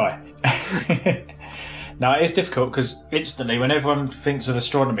that, can I? Now, it's difficult because instantly, when everyone thinks of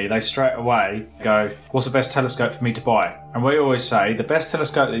astronomy, they straight away go, what's the best telescope for me to buy? And we always say the best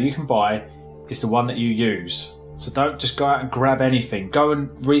telescope that you can buy is the one that you use. So don't just go out and grab anything. Go and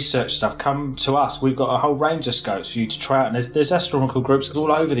research stuff. Come to us. We've got a whole range of scopes for you to try out. And there's astronomical groups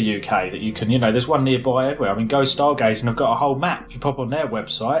all over the UK that you can, there's one nearby everywhere. I mean, Go Stargazing have got a whole map. If you pop on their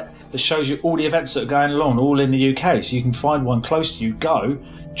website, that shows you all the events that are going along, all in the UK. So you can find one close to you, go,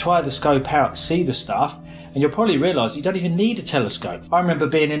 try the scope out, see the stuff, and you'll probably realise you don't even need a telescope. I remember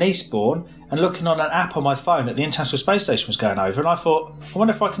being in Eastbourne and looking on an app on my phone that the International Space Station was going over, and I thought, I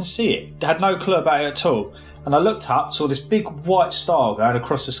wonder if I can see it. I had no clue about it at all. And I looked up, saw this big white star going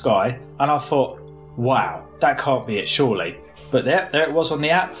across the sky, and I thought, wow, that can't be it, surely. But there it was on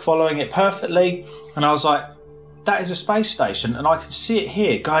the app, following it perfectly, and I was like, that is a space station, and I can see it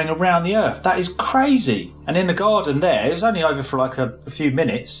here going around the Earth. That is crazy. And in the garden there, it was only over for like a few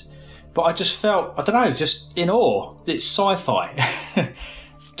minutes, but I just felt, I don't know, just in awe. It's sci-fi.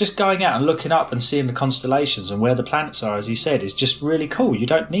 Just going out and looking up and seeing the constellations and where the planets are, as he said, is just really cool. You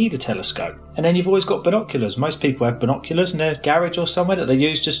don't need a telescope. And then you've always got binoculars. Most people have binoculars in their garage or somewhere that they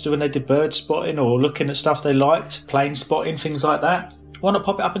use just when they did bird spotting or looking at stuff they liked, plane spotting, things like that. Why not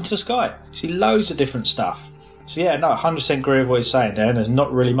pop it up into the sky? You see loads of different stuff. So yeah, no, 100% agree with what he's saying there, and there's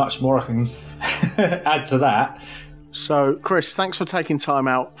not really much more I can add to that. So, Chris, thanks for taking time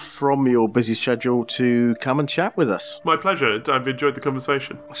out from your busy schedule to come and chat with us. My pleasure. I've enjoyed the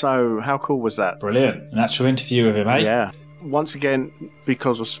conversation. So, how cool was that? Brilliant. An actual interview with him, eh? Yeah. Once again,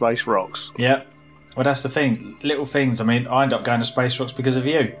 because of Space Rocks. Yeah. Well, that's the thing. Little things. I mean, I end up going to Space Rocks because of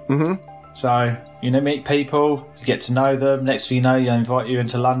you. Mm-hmm. So, meet people, you get to know them. Next thing you know, they invite you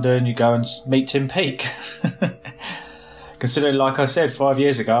into London, you go and meet Tim Peake. Considering, like I said, 5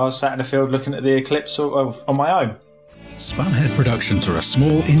 years ago, I was sat in the field looking at the eclipse on my own. Spamhead Productions are a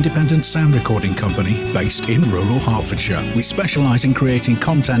small independent sound recording company based in rural Hertfordshire. We specialise in creating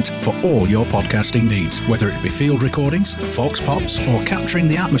content for all your podcasting needs, whether it be field recordings, vox pops, or capturing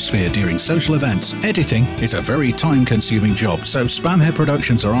the atmosphere during social events. Editing is a very time-consuming job, so Spamhead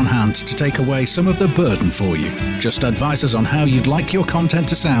Productions are on hand to take away some of the burden for you. Just advise us on how you'd like your content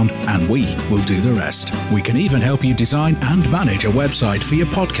to sound, and we will do the rest. We can even help you design and manage a website for your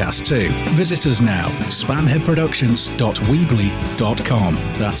podcast too. Visit us now, spamheadproductions.weebly.com. That's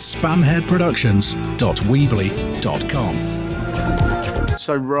spamheadproductions.weebly.com.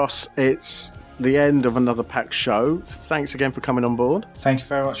 So, Ross, it's the end of another packed show. Thanks again for coming on board. Thank you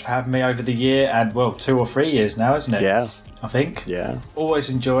very much for having me over the year, and 2 or 3 years now, isn't it? Yeah. I think. Yeah. Always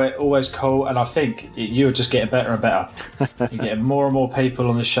enjoy it, always cool, and I think you're just getting better and better. You're getting more and more people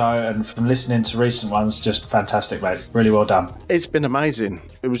on the show, and from listening to recent ones, just fantastic, mate. Really well done. It's been amazing.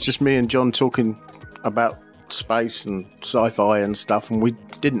 It was just me and John talking about space and sci-fi and stuff, and we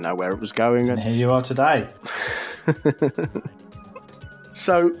didn't know where it was going. And here you are today.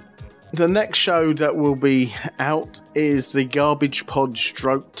 So, the next show that will be out is the Garbage Pod /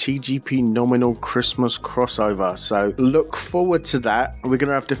 TGP Nominal Christmas crossover. So look forward to that. We're going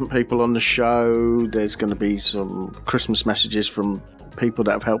to have different people on the show. There's going to be some Christmas messages from people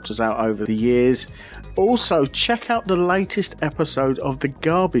that have helped us out over the years. Also, check out the latest episode of the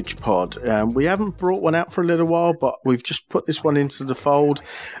Garbage Pod. We haven't brought one out for a little while, but we've just put this one into the fold,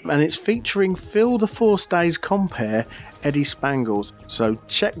 and it's featuring Phil the Force Days compere Eddie Spangles. So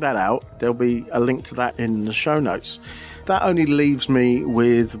check that out. There'll be a link to that in the show notes. That only leaves me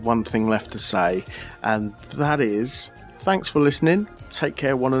with one thing left to say, and that is thanks for listening. Take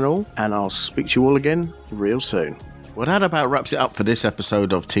care, one and all, and I'll speak to you all again real soon. Well, that about wraps it up for this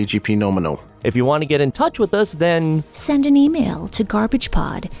episode of TGP Nominal. If you want to get in touch with us, then send an email to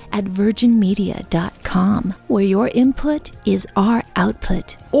garbagepod@virginmedia.com, where your input is our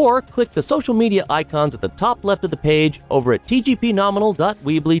output. Or click the social media icons at the top left of the page over at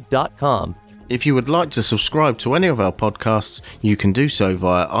tgpnominal.weebly.com. If you would like to subscribe to any of our podcasts, you can do so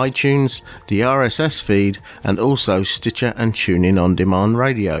via iTunes, the RSS feed, and also Stitcher and TuneIn On Demand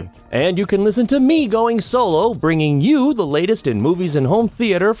Radio. And you can listen to me going solo, bringing you the latest in movies and home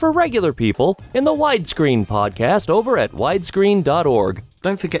theater for regular people in the Widescreen podcast over at widescreen.org.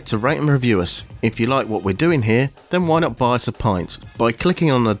 Don't forget to rate and review us. If you like what we're doing here, then why not buy us a pint by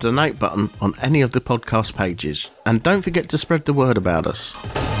clicking on the donate button on any of the podcast pages. And don't forget to spread the word about us.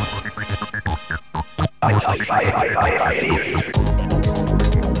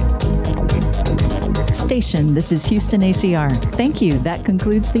 Station, this is Houston ACR. Thank you. That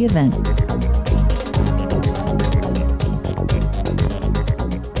concludes the event.